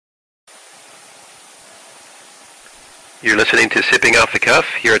You're listening to Sipping Off the Cuff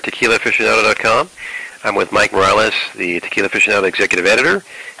here at TequilaAficionado.com. I'm with Mike Morales, the Tequila Aficionado Executive Editor,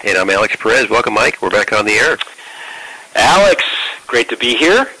 and I'm Alex Perez. Welcome, Mike. We're back on the air. Alex, great to be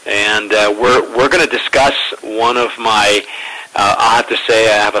here, and we're going to discuss one of my, I have to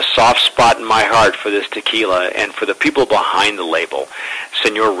say, I have a soft spot in my heart for this tequila and for the people behind the label,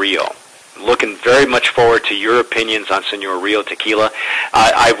 Señor Rio. Looking very much forward to your opinions on Señor Rio tequila.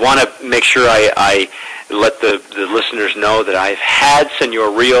 I want to make sure I let the listeners know that I've had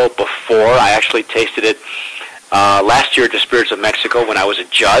Señor Rio before. I actually tasted it last year at the Spirits of Mexico when I was a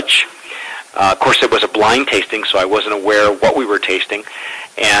judge. Of course, it was a blind tasting, so I wasn't aware of what we were tasting.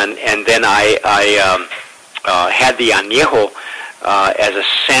 And then I had the añejo as a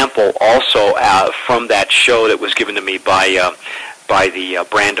sample also from that show that was given to me by the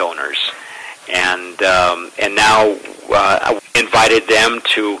brand owners. And now I invited them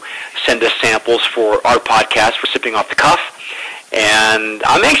to send us samples for our podcast for Sipping Off the Cuff. And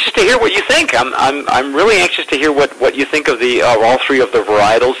I'm anxious to hear what you think. I'm really anxious to hear what you think of all three of the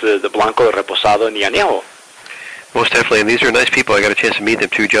varietals, the Blanco, the Reposado, and the Añejo. Most definitely, and these are nice people. I got a chance to meet them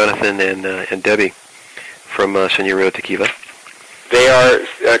too, Jonathan and Debbie from Señor Rio Tequila. They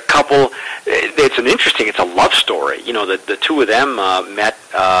are a couple. It's a love story. You know, the two of them met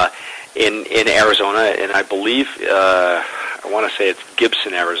in Arizona, and I believe I want to say it's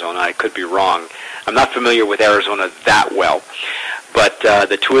Gibson, Arizona. I could be wrong. I'm not familiar with Arizona that well, but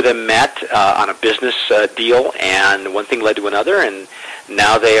the two of them met on a business deal, and one thing led to another, and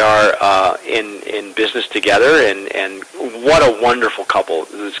now they are in business together, and what a wonderful couple.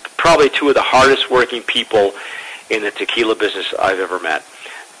 It's probably two of the hardest working people in the tequila business I've ever met.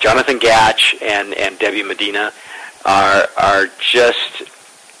 Jonathan Gatch and Debbie Medina are just,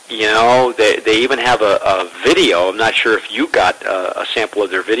 you know, they even have a video. I'm not sure if you got a sample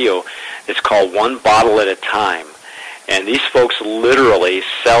of their video. It's called One Bottle at a Time. And these folks literally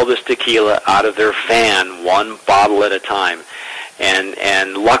sell this tequila out of their van one bottle at a time.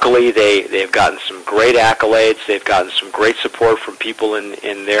 And luckily they've gotten some great accolades. They've gotten some great support from people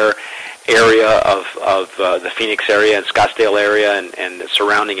in their area of the Phoenix area and Scottsdale area and the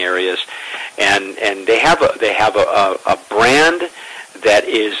surrounding areas. And they have a brand that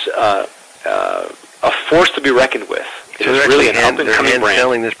is a force to be reckoned with. It is really an up-and-coming brand. They're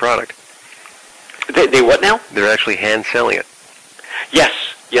selling this product. They what now? They're actually hand selling it. Yes,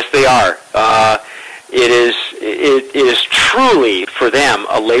 they are. It is truly for them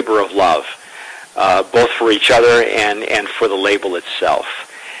a labor of love, both for each other and for the label itself.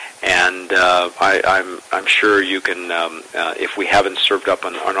 And I'm sure you can, if we haven't served up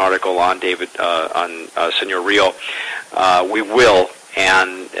an article on David on Señor Rio, we will.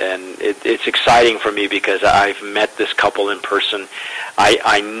 And it's exciting for me because I've met this couple in person.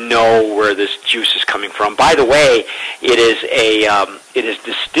 I know where this juice is coming from. By the way, it is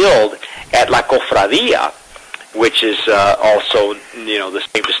distilled at La Cofradia, which is also, you know, the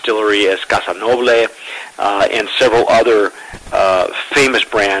same distillery as Casa Noble and several other famous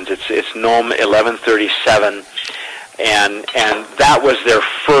brands. It's NOM 1137, and that was their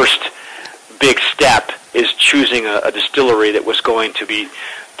first big step, is choosing a distillery that was going to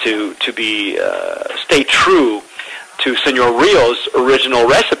stay true to Señor Rio's original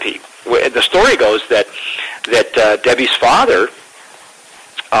recipe. The story goes that Debbie's father,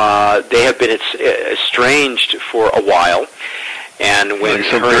 they have been estranged for a while, and when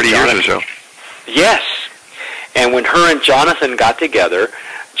some 30 years or so. Yes, and when her and Jonathan got together,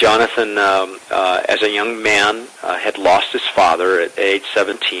 Jonathan, as a young man, had lost his father at age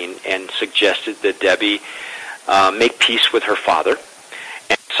 17 and suggested that Debbie make peace with her father.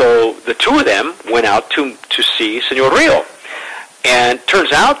 And so the two of them went out to see Señor Rio. And it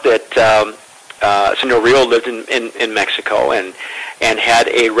turns out that Señor Rio lived in Mexico and had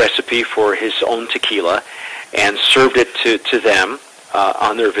a recipe for his own tequila and served it to them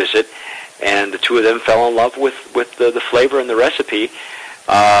on their visit. And the two of them fell in love with the flavor and the recipe.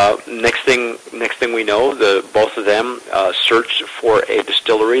 Next thing we know, both of them searched for a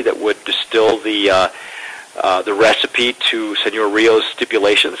distillery that would distill the recipe to Señor Rio's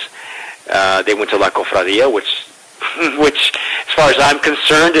stipulations. They went to La Cofradia, which, as far as I'm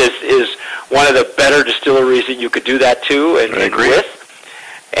concerned, is one of the better distilleries that you could do that to and with.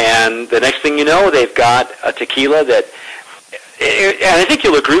 And the next thing you know, they've got a tequila that, and I think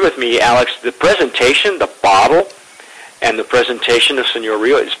you'll agree with me, Alex, the presentation, the bottle, and the presentation of Señor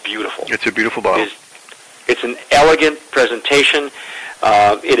Rio is beautiful. It's a beautiful bottle. It's an elegant presentation.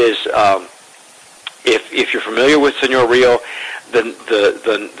 It is, if you're familiar with Señor Rio,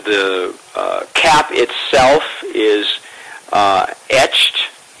 the cap itself is etched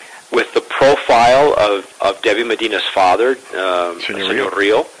with the profile of Debbie Medina's father, Senor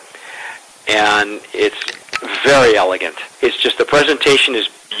Rio, and it's very elegant. It's just the presentation is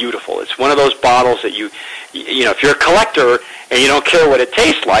beautiful. It's one of those bottles that you know, if you're a collector and you don't care what it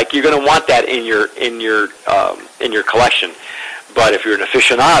tastes like, you're going to want that in your collection. But if you're an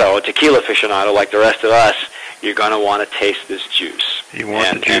aficionado, a tequila aficionado like the rest of us, you're going to want to taste this juice. You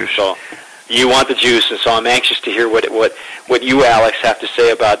want the juice. And so you want the juice, and so I'm anxious to hear what you, Alex, have to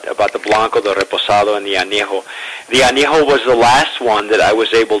say about the Blanco, the Reposado, and the Añejo. The Añejo was the last one that I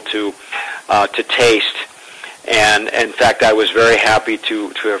was able to taste, and in fact, I was very happy to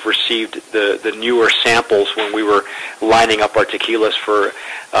have received the newer samples when we were lining up our tequilas for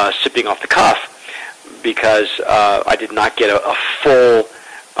sipping off the cuff, because I did not get a full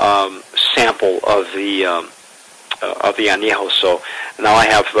sample of the Añejo. So now I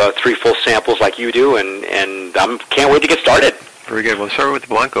have 3 full samples like you do, and I can't wait to get started. Very good. Well, let's start with the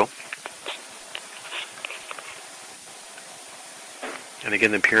Blanco. And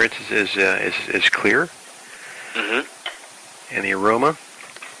again, the appearance is clear. Mm-hmm. And the aroma,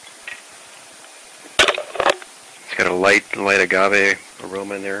 it's got a light agave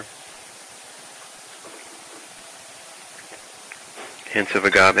aroma in there. Hints of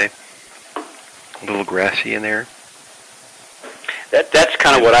agave. A little grassy in there. That's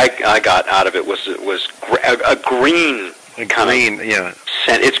kind of what I got out of it was a green green, yeah.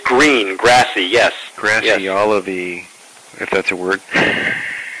 scent. It's green, grassy, yes. Grassy, yes. Olivey, if that's a word.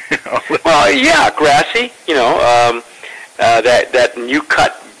 Well, yeah, grassy. You know, that new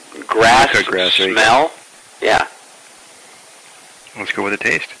cut grass smell. Yeah. Let's go with the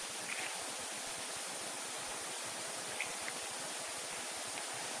taste.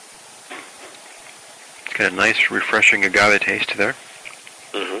 It's got a nice, refreshing agave taste to there.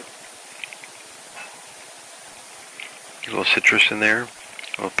 Mm-hmm. A little citrus in there, a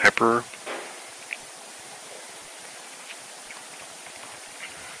little pepper.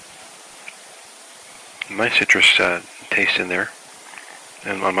 Nice citrus taste in there,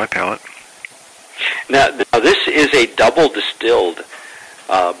 and on my palate. Now this is a double distilled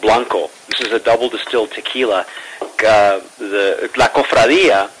Blanco. This is a double distilled tequila. The La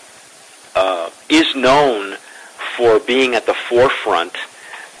Cofradia is known for being at the forefront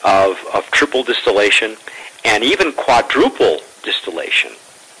of triple distillation and even quadruple distillation.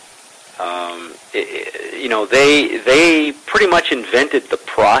 You know, they pretty much invented the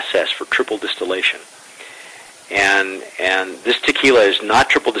process for triple distillation. And this tequila is not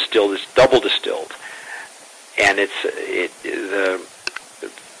triple distilled; it's double distilled, and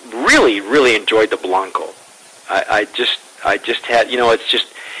really enjoyed the Blanco. I just had, you know, it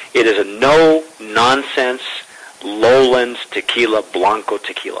is a no nonsense lowlands tequila, Blanco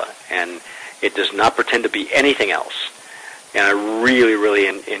tequila, and it does not pretend to be anything else. And I really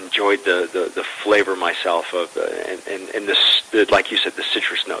enjoyed the flavor myself of and this, like you said, the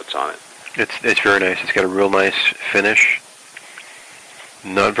citrus notes on it. It's very nice. It's got a real nice finish.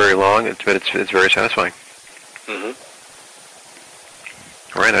 Not very long, but it's very satisfying. Mm-hmm.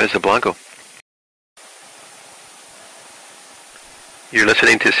 All right, that is the Blanco. You're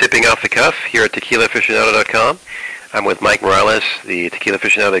listening to Sipping Off the Cuff here at TequilaAficionado.com. I'm with Mike Morales, the Tequila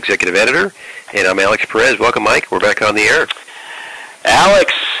Aficionado Executive Editor, and I'm Alex Perez. Welcome, Mike. We're back on the air.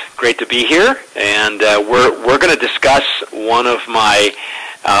 Alex, great to be here, and we're going to discuss one of my.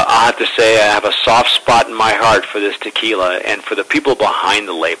 I'll have to say I have a soft spot in my heart for this tequila and for the people behind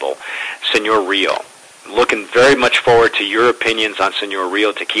the label, Senor Rio. Looking very much forward to your opinions on Senor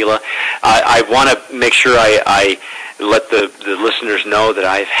Rio tequila. I want to make sure I let the listeners know that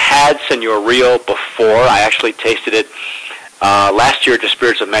I've had Senor Rio before. I actually tasted it last year at the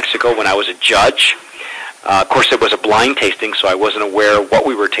Spirits of Mexico when I was a judge. Of course, it was a blind tasting, so I wasn't aware of what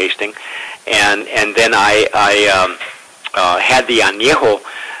we were tasting. And then I had the Añejo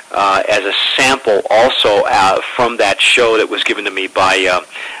as a sample also from that show that was given to me by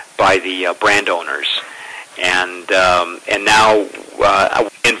the brand owners. And now I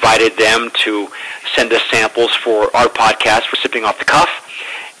invited them to send us samples for our podcast for Sipping Off the Cuff.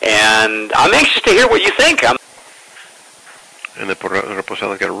 And I'm anxious to hear what you think. And the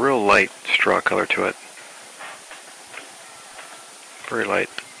Reposado's got a real light straw color to it. Very light.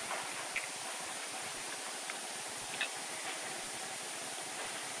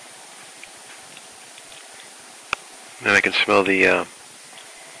 And I can smell the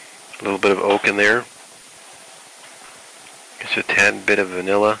little bit of oak in there. Just a tad bit of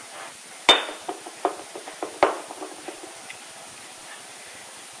vanilla.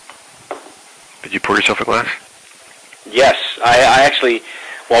 Did you pour yourself a glass? Yes, I actually,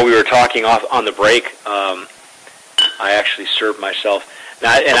 while we were talking off on the break, I actually served myself.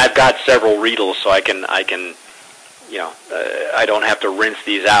 And I've got several Riedels, so I can I don't have to rinse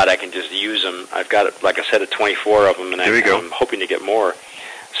these out. I can just use them. I've got, like I said, 24 of them, and I'm hoping to get more.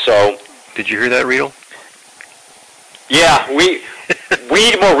 So, did you hear that, Riedel? Yeah, we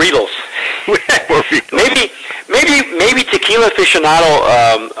need more Riedels. More Riedels. Maybe Tequila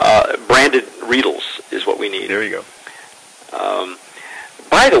Aficionado branded Riedels is what we need. There you go.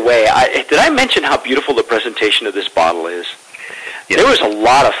 By the way, did I mention how beautiful the presentation of this bottle is? Yes. There was a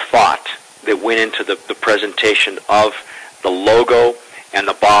lot of thought that went into the presentation of the logo and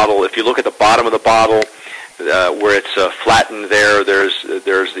the bottle. If you look at the bottom of the bottle, where it's flattened there's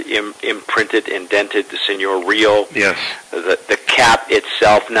the imprinted, indented, the Senor Rio. Yes. The cap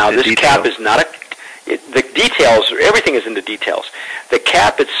itself. Now, this cap is not the details, everything is in the details. The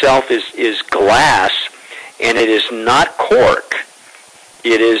cap itself is glass, and it is not cork.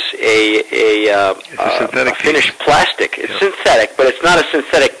 It is a finished plastic. It's synthetic, but it's not a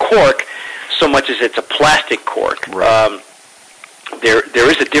synthetic cork so much as it's a plastic cork. Right. There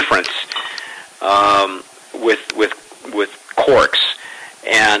is a difference with corks,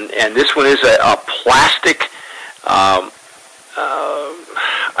 and this one is a plastic. I'm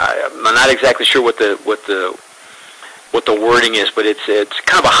not exactly sure what the wording is, but it's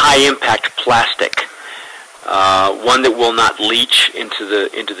kind of a high impact plastic. One that will not leach into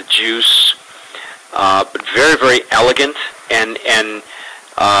the juice, but very, very elegant, and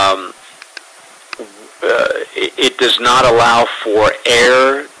it does not allow for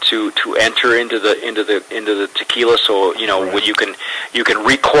air to enter into the tequila. So when you can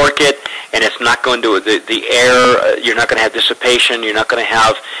recork it, and it's not going to the air. You're not going to have dissipation. You're not going to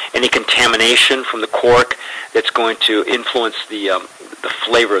have any contamination from the cork that's going to influence the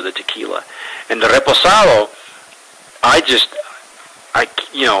flavor of the tequila. And the reposado, there's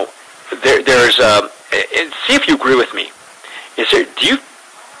see if you agree with me. Is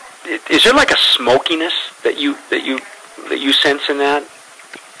there like a smokiness that you sense in that?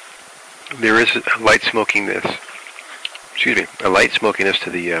 There is a light smokiness. Excuse me, a light smokiness to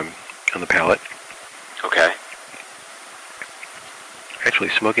the on the palate. Okay. Actually,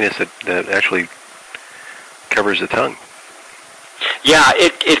 smokiness that actually covers the tongue. Yeah,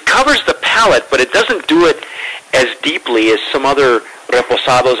 it covers the palate, but it doesn't do it as deeply as some other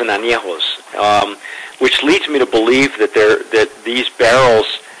reposados and añejos, which leads me to believe that these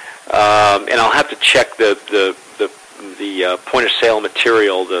barrels, and I'll have to check the point of sale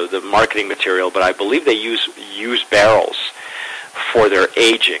material, the marketing material, but I believe they use barrels for their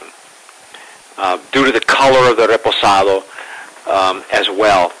aging, due to the color of the reposado as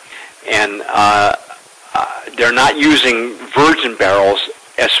well, and they're not using virgin barrels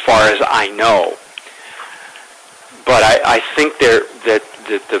as far as I know. But I think that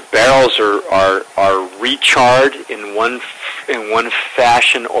the barrels are recharred in one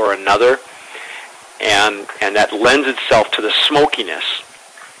fashion or another, and that lends itself to the smokiness.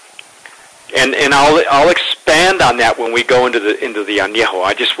 And I'll expand on that when we go into the añejo.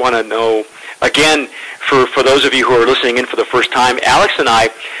 I just want to know, again, for those of you who are listening in for the first time, Alex and I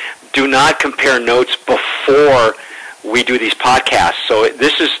do not compare notes before we do these podcasts. So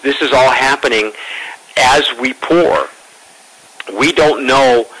this is all happening as we pour. We don't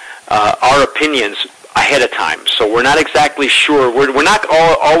know our opinions ahead of time, so we're not exactly sure. We're not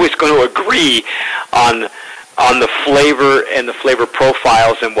always going to agree on the flavor and the flavor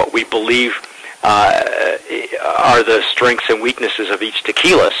profiles and what we believe are the strengths and weaknesses of each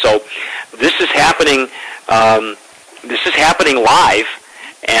tequila. So this is happening. This is happening live,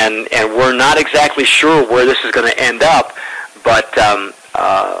 and we're not exactly sure where this is going to end up, but.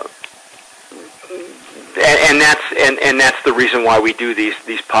 And that's the reason why we do these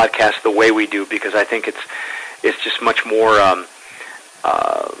podcasts the way we do, because I think it's just much more.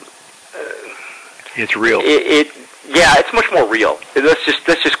 It's real. It's much more real. Let's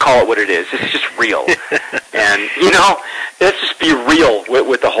just call it what it is. It's just real, and let's just be real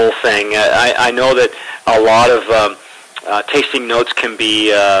with the whole thing. I know that a lot of tasting notes can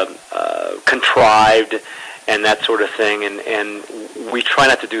be contrived and that sort of thing, and we try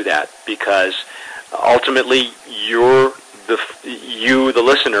not to do that, because ultimately, the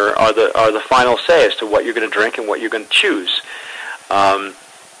listener, are the final say as to what you're going to drink and what you're going to choose. And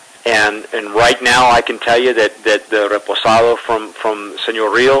right now, I can tell you that the reposado from Senor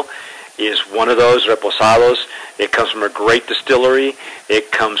Rio is one of those reposados. It comes from a great distillery.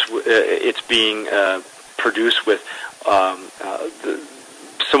 It's being produced with some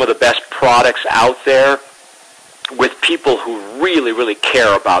of the best products out there, with people who really, really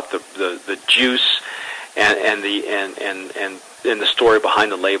care about the juice and the story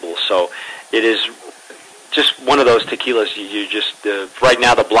behind the label. So it is just one of those tequilas. You just right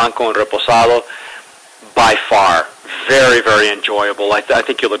now the Blanco and Reposado, by far, very, very enjoyable. I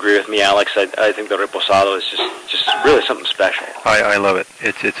think you'll agree with me, Alex. I think the Reposado is just really something special. I love it.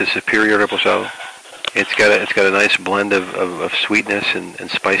 It's a superior Reposado. It's got a nice blend of sweetness and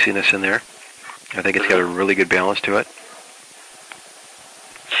spiciness in there. I think it's got a really good balance to it.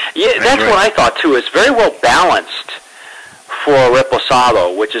 Yeah, that's what I thought too. It's very well balanced for a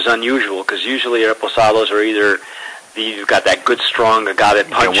Reposado, which is unusual because usually Reposados are either you've got that good strong agave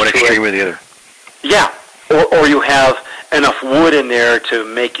punch one to extreme it. or the other. Yeah, or you have enough wood in there to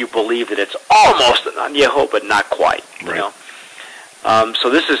make you believe that it's almost an añejo, but not quite. Right. You know. So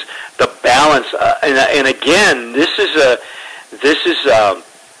this is the balance, and again, this is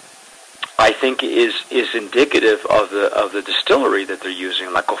I think is indicative of the distillery that they're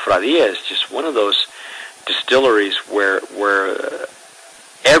using. La Cofradia is just one of those distilleries where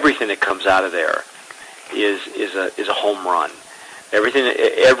everything that comes out of there is a home run.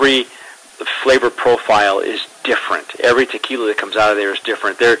 Every flavor profile is different. Every tequila that comes out of there is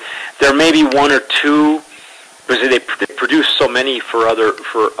different. There may be one or two, because they produce so many for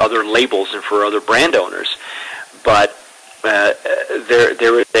other labels and for other brand owners, but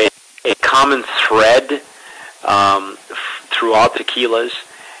there is a common thread throughout tequilas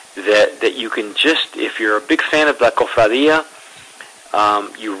that you can just, if you're a big fan of La Cofradia,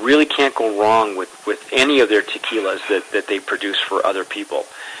 you really can't go wrong with any of their tequilas that they produce for other people.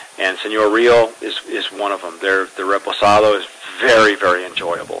 And Senor Rio is one of them. The Reposado is very, very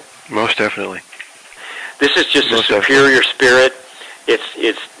enjoyable. Most definitely. This is just a superior spirit.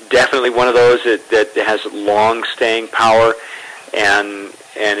 It's definitely one of those that has long staying power, and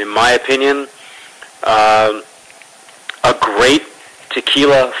in my opinion, a great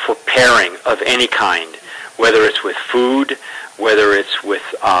tequila for pairing of any kind, whether it's with food, whether it's with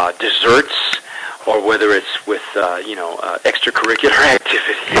desserts, or whether it's with extracurricular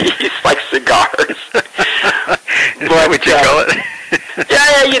activities like cigars. Is that what you call it?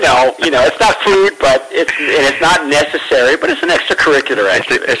 Yeah, it's not food, but it's not necessary, but it's an extracurricular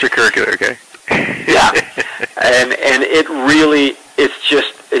activity. Extracurricular, okay. Yeah, and it really it's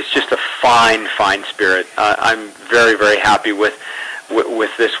just a fine spirit. I'm very, very happy with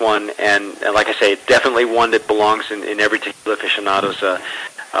this one, and like I say, definitely one that belongs in every tequila aficionado's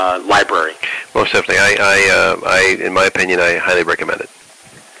library. Most definitely. I in my opinion, I highly recommend it.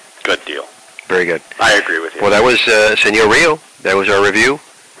 Good deal. Very good. I agree with you. Well, that was Senor Rio. That was our review.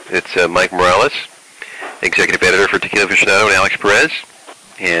 It's Mike Morales, Executive Editor for Tequila Aficionado, and Alex Perez.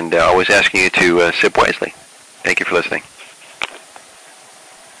 And always asking you to sip wisely. Thank you for listening.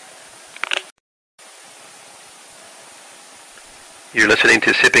 You're listening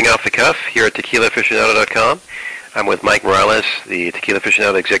to Sipping Off the Cuff here at TequilaAficionado.com. I'm with Mike Morales, the Tequila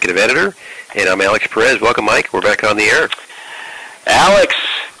Aficionado Executive Editor, and I'm Alex Perez. Welcome, Mike. We're back on the air. Alex,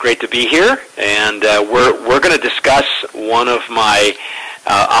 great to be here, and we're going to discuss one of my,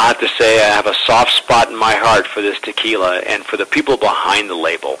 I have to say, I have a soft spot in my heart for this tequila and for the people behind the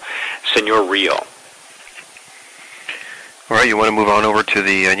label, Senor Rio. All right, you want to move on over to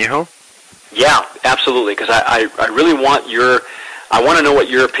the Añejo? Yeah, absolutely, because I really want I want to know what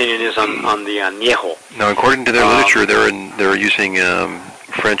your opinion is on the Añejo. Now, according to their literature, they're using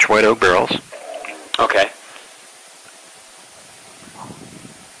French white oak barrels. Okay.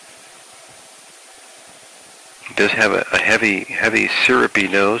 It does have a heavy syrupy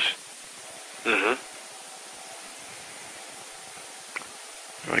nose. Mm-hmm.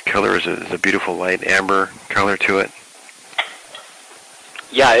 The color is a beautiful light amber color to it.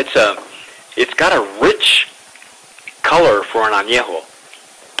 Yeah, it's got a rich color for an añejo.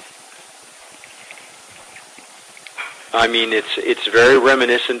 I mean, it's very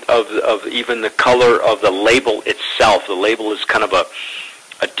reminiscent of even the color of the label itself. The label is kind of a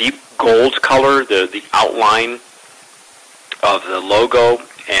deep gold color, the outline of the logo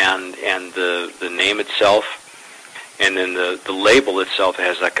and the name itself, and then the label itself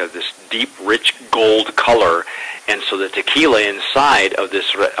has like this deep, rich gold color, and so the tequila inside of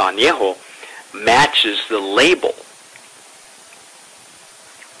this añejo matches the label.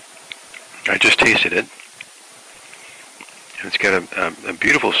 I just tasted it. It's got a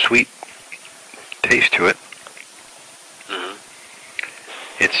beautiful sweet taste to it.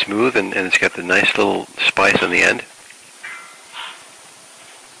 Mm-hmm. It's smooth, and it's got the nice little spice on the end.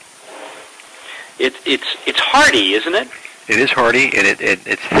 It's hearty, isn't it? It is hearty, and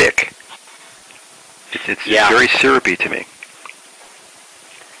it's thick. It's very syrupy to me.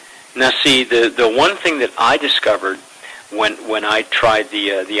 Now, see, the one thing that I discovered when I tried the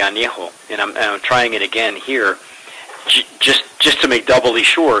añejo, and I'm trying it again here, just to make doubly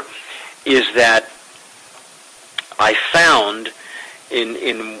sure, is that I found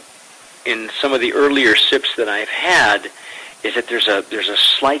in some of the earlier sips that I've had is that there's a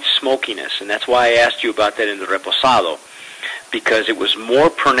slight smokiness, and that's why I asked you about that in the reposado, because it was more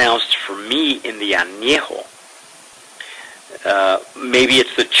pronounced for me in the añejo. Maybe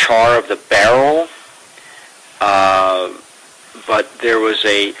it's the char of the barrel, but there was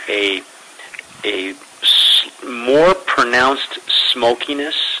a more pronounced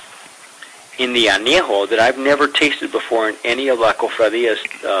smokiness in the añejo that I've never tasted before in any of La Cofradia's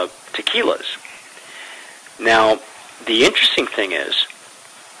tequilas. Now, the interesting thing is,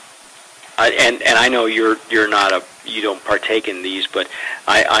 and I know you don't partake in these, but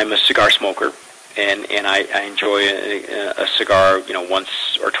I'm a cigar smoker, and I enjoy a cigar, once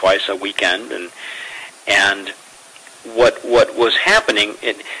or twice a weekend, and what was happening,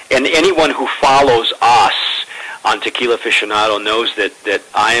 and anyone who follows us on Tequila Aficionado knows that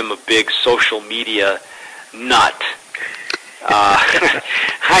I am a big social media nut.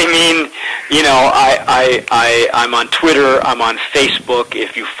 I mean, I'm on Twitter, I'm on Facebook.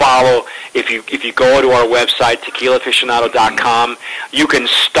 If you go to our website, tequilaaficionado.com, you can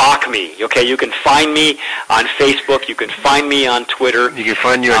stalk me, okay? You can find me on Facebook, you can find me on Twitter. You can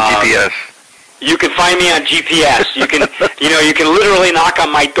find you on GPS. You can find me on GPS. You can, you can literally knock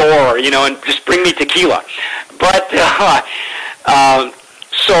on my door, and just bring me tequila. But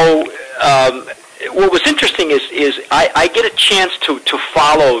what was interesting is I get a chance to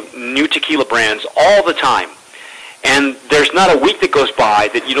follow new tequila brands all the time, and there's not a week that goes by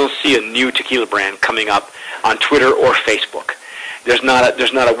that you don't see a new tequila brand coming up on Twitter or Facebook. There's not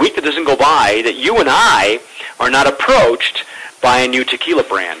a week that doesn't go by that you and I are not approached by a new tequila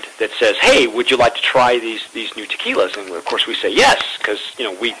brand that says, "Hey, would you like to try these new tequilas?" And of course we say yes, because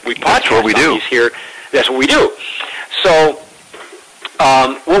we podcast. That's what we do. Here. That's what we do. So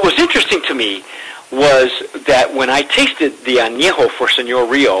what was interesting to me was that when I tasted the añejo for Señor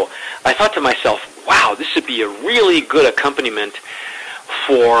Rio, I thought to myself, "Wow, this would be a really good accompaniment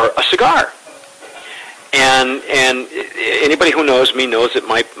for a cigar." And anybody who knows me knows that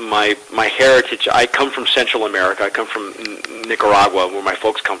my heritage, I come from Central America. I come from Nicaragua, where my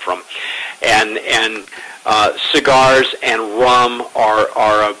folks come from, and cigars and rum are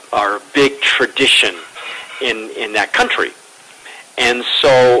a big tradition in that country. And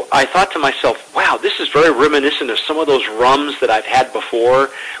so I thought to myself, wow, this is very reminiscent of some of those rums that I've had before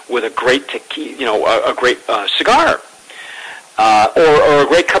with a great a great cigar. Or a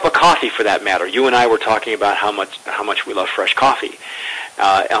great cup of coffee, for that matter. You and I were talking about how much we love fresh coffee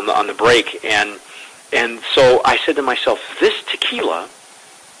on the break, and so I said to myself, this tequila,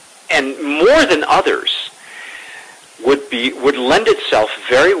 and more than others, would lend itself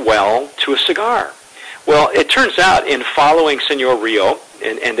very well to a cigar. Well, it turns out, in following Señor Rio,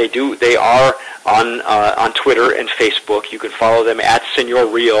 and they are on Twitter and Facebook. You can follow them at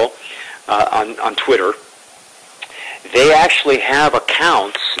Señor Rio on Twitter. They actually have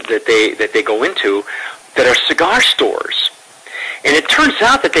accounts that they go into that are cigar stores, and it turns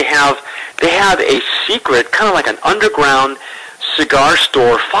out that they have a secret, kind of like an underground cigar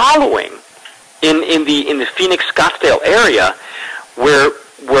store following in the Phoenix Scottsdale area, where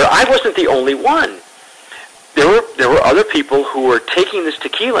I wasn't the only one. There were other people who were taking this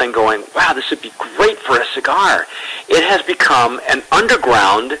tequila and going, wow, this would be great for a cigar. It has become an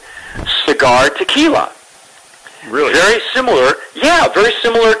underground cigar tequila. Really? Very similar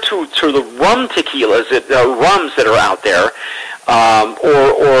to the rum tequilas, rums that are out there,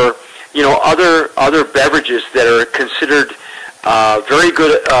 or other beverages that are considered very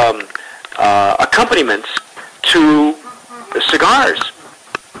good accompaniments to cigars,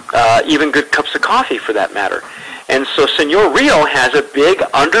 even good cups of coffee for that matter. And so Señor Rio has a big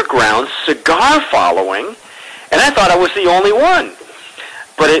underground cigar following, and I thought I was the only one.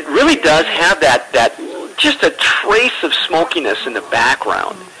 But it really does have that just a trace of smokiness in the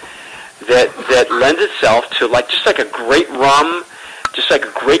background that lends itself to just like a great rum, just like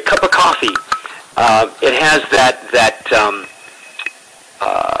a great cup of coffee. It has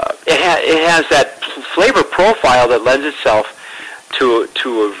that flavor profile that lends itself to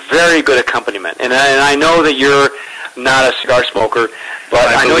a very good accompaniment. And I know that you're not a cigar smoker, but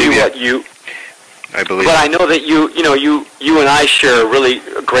I know you. I believe. But I know that you and I share a really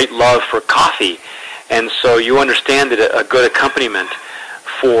great love for coffee, and so you understand that a good accompaniment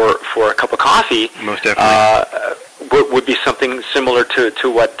for a cup of coffee most definitely would be something similar to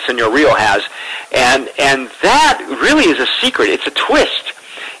what Señor Rio has, and that really is a secret. It's a twist.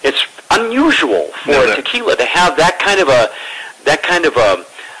 It's unusual for a tequila to have that kind of a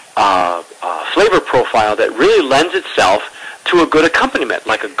flavor profile that really lends itself to a good accompaniment,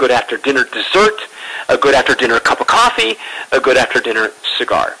 like a good after-dinner dessert, a good after-dinner cup of coffee, a good after-dinner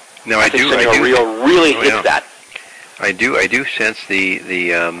cigar. Now, I think Senor Rio really hits that. I do sense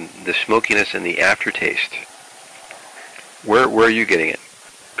the smokiness and the aftertaste. Where are you getting it?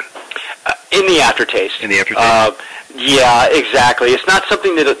 In the aftertaste. In the aftertaste. Yeah, exactly. It's not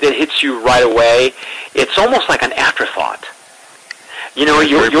something that hits you right away. It's almost like an afterthought. You know,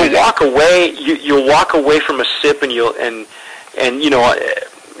 you'll walk away. You'll walk away from a sip, and you and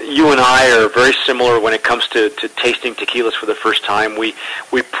you and I are very similar when it comes to tasting tequilas for the first time. We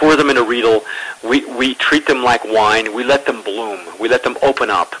pour them in a riedel. We treat them like wine. We let them bloom. We let them open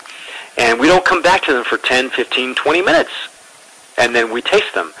up. And we don't come back to them for 10, 15, 20 minutes. And then we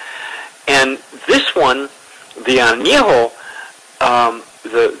taste them. And this one, the Añejo,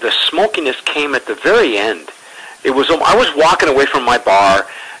 the smokiness came at the very end. I was walking away from my bar,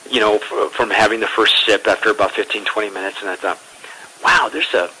 from having the first sip after about 15, 20 minutes, and I thought, wow,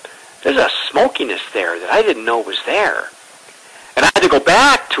 there's a smokiness there that I didn't know was there. And I had to go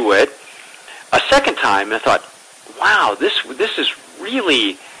back to it a second time, and I thought, wow, this is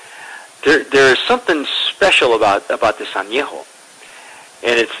really, there is something special about this Añejo.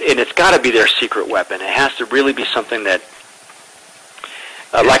 And it's got to be their secret weapon. It has to really be something that,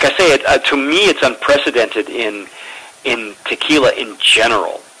 like I say, to me, it's unprecedented in tequila in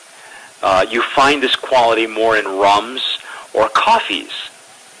general. You find this quality more in rums or coffees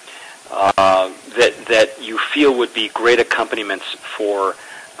that you feel would be great accompaniments for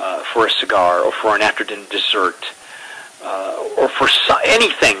a cigar or for an after-dinner dessert or for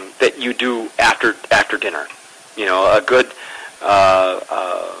anything that you do after dinner. A good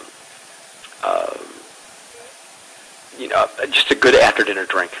just a good after-dinner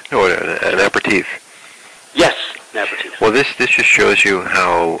drink. Oh, an aperitif. Yes, an aperitif. Well, this just shows you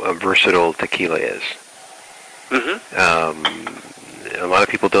how versatile tequila is. Mm-hmm. A lot of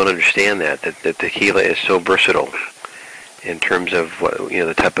people don't understand that tequila is so versatile in terms of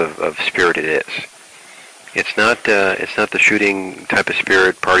the type of spirit it is. It's not the shooting type of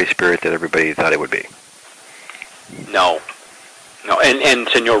spirit, party spirit that everybody thought it would be. No, and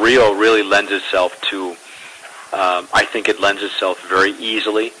Senor Rio really lends itself to. I think it lends itself very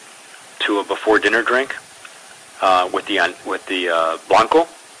easily to a before dinner drink with the Blanco.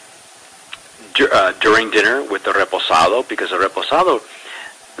 During dinner with the Reposado, because the Reposado,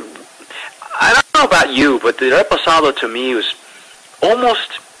 I don't know about you, but the Reposado to me was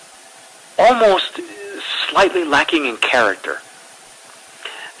almost slightly lacking in character.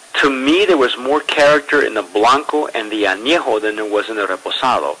 To me, there was more character in the Blanco and the Añejo than there was in the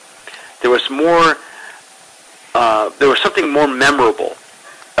Reposado. There was something more memorable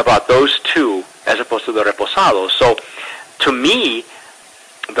about those two as opposed to the Reposado. So, to me,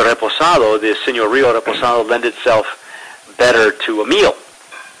 the Reposado, the Senor Rio Reposado, lend itself better to a meal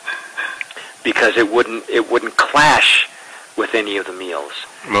because it wouldn't clash with any of the meals.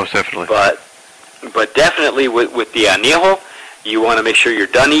 Most definitely. But definitely with the Añejo, you want to make sure you're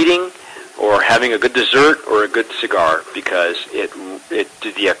done eating or having a good dessert or a good cigar because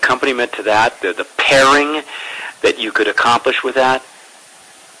the accompaniment to that, the pairing that you could accomplish with that,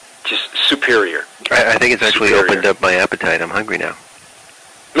 just superior. I think it's actually opened up my appetite. I'm hungry now.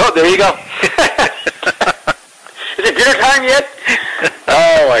 No, there you go. Is it dinner time yet?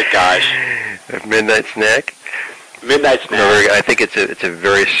 Oh my gosh! A midnight snack. Midnight snack. No, I think it's a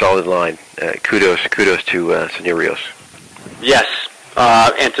very solid line. Kudos to Senor Rios. Yes,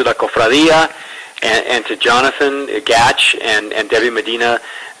 and to La Cofradia, and to Jonathan Gatch and Debbie Medina.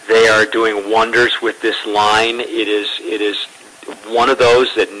 They are doing wonders with this line. It is one of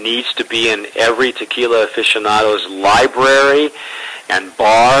those that needs to be in every tequila aficionado's library and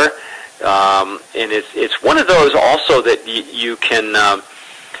bar, and it's one of those also that you can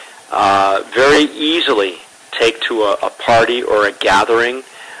very easily take to a party or a gathering,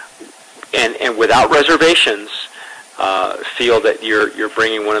 and without reservations, feel that you're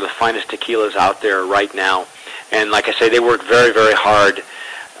bringing one of the finest tequilas out there right now. And like I say, they work very, very hard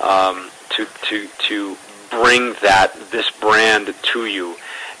to bring this brand to you,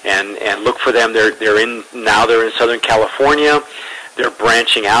 and look for them. They're in Southern California. They're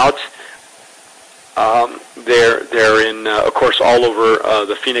branching out. They're in, of course, all over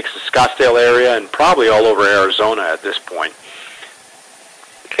the Phoenix and Scottsdale area, and probably all over Arizona at this point.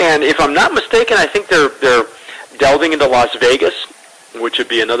 And if I'm not mistaken, I think they're delving into Las Vegas, which would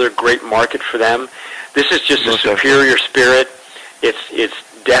be another great market for them. This is just a superior spirit. It's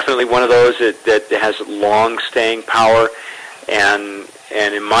definitely one of those that has long staying power, and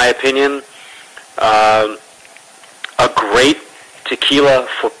in my opinion, a great tequila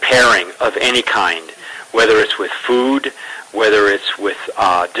for pairing of any kind, whether it's with food, whether it's with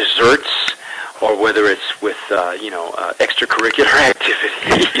desserts or whether it's with extracurricular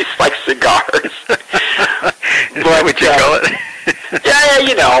activities like cigars. Is that what you call it?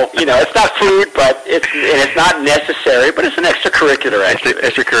 Yeah, it's not food, but it's not necessary, but it's an extracurricular activity.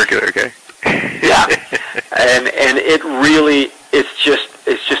 Extracurricular, okay. Yeah, and it really it's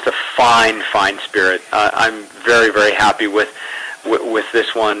just a fine spirit. I'm very, very happy with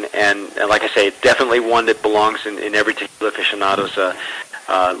this one, and like I say, definitely one that belongs in every tequila aficionado's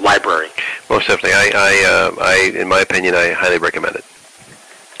library. Most definitely. I, in my opinion, I highly recommend it.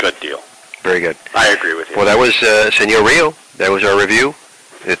 Good deal. Very good. I agree with you. Well, that was Senor Rio. That was our review.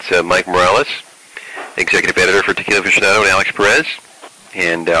 It's Mike Morales, executive editor for Tequila Aficionado, and Alex Perez,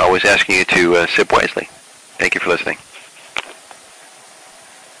 and always asking you to sip wisely. Thank you for listening.